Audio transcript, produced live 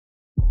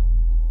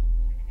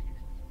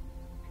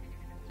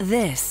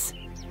This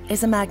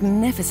is a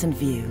magnificent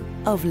view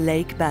of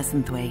Lake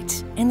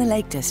Bassenthwaite in the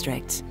Lake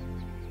District.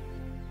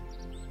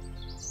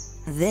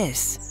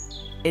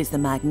 This is the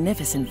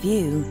magnificent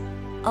view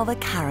of a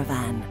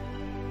caravan.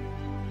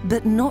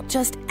 But not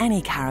just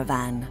any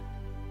caravan.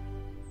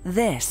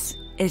 This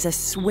is a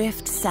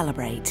Swift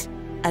Celebrate,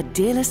 a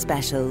dealer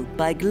special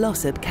by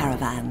Glossop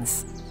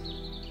Caravans.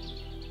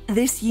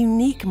 This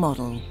unique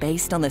model,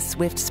 based on the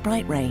Swift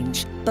SPRITE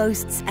range,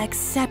 boasts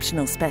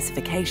exceptional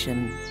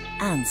specification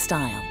and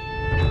style.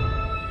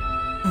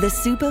 The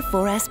Super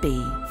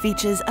 4SB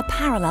features a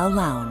parallel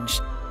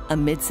lounge, a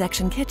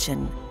midsection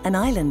kitchen, an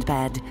island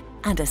bed,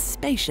 and a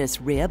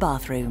spacious rear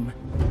bathroom.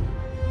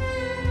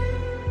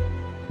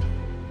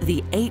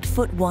 The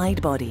 8-foot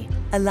wide body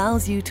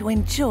allows you to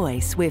enjoy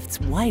Swift's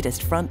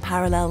widest front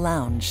parallel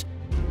lounge,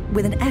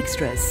 with an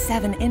extra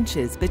 7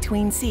 inches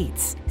between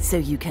seats, so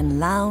you can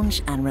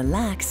lounge and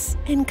relax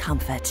in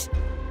comfort.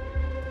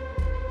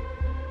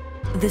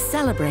 The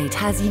Celebrate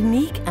has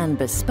unique and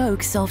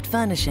bespoke soft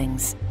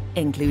furnishings,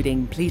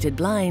 including pleated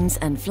blinds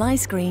and fly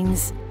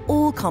screens,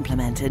 all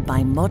complemented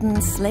by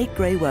modern slate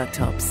grey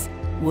worktops,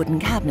 wooden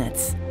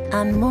cabinets,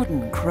 and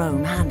modern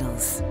chrome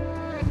handles.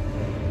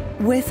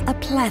 With a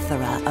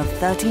plethora of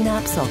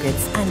 13-amp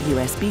sockets and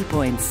USB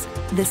points,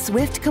 the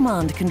Swift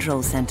Command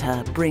Control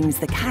Center brings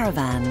the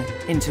Caravan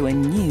into a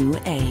new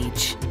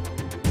age.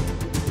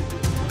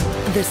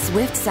 The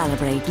Swift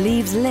Celebrate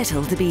leaves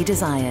little to be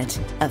desired.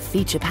 A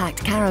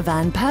feature-packed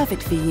caravan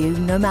perfect for you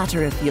no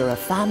matter if you're a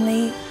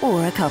family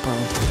or a couple.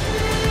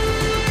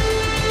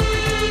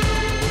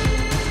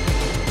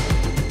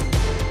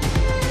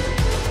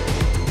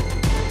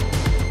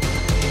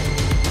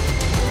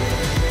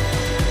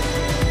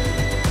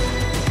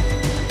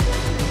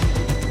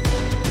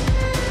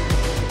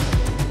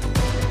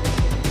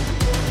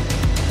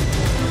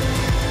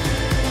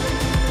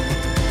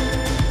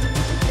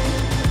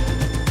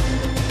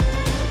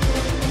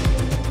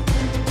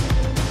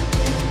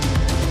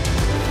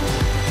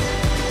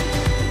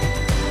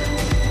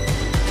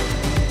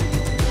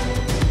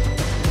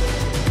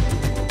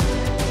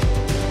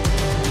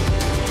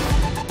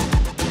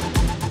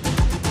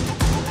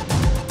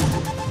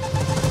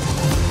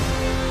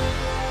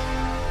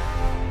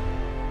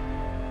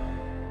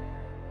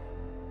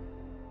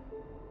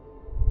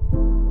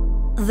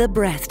 The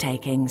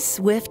breathtaking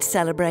Swift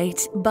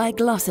Celebrate by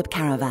Glossop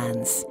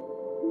Caravans.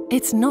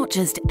 It's not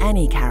just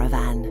any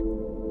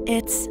caravan,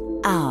 it's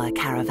our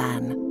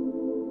caravan.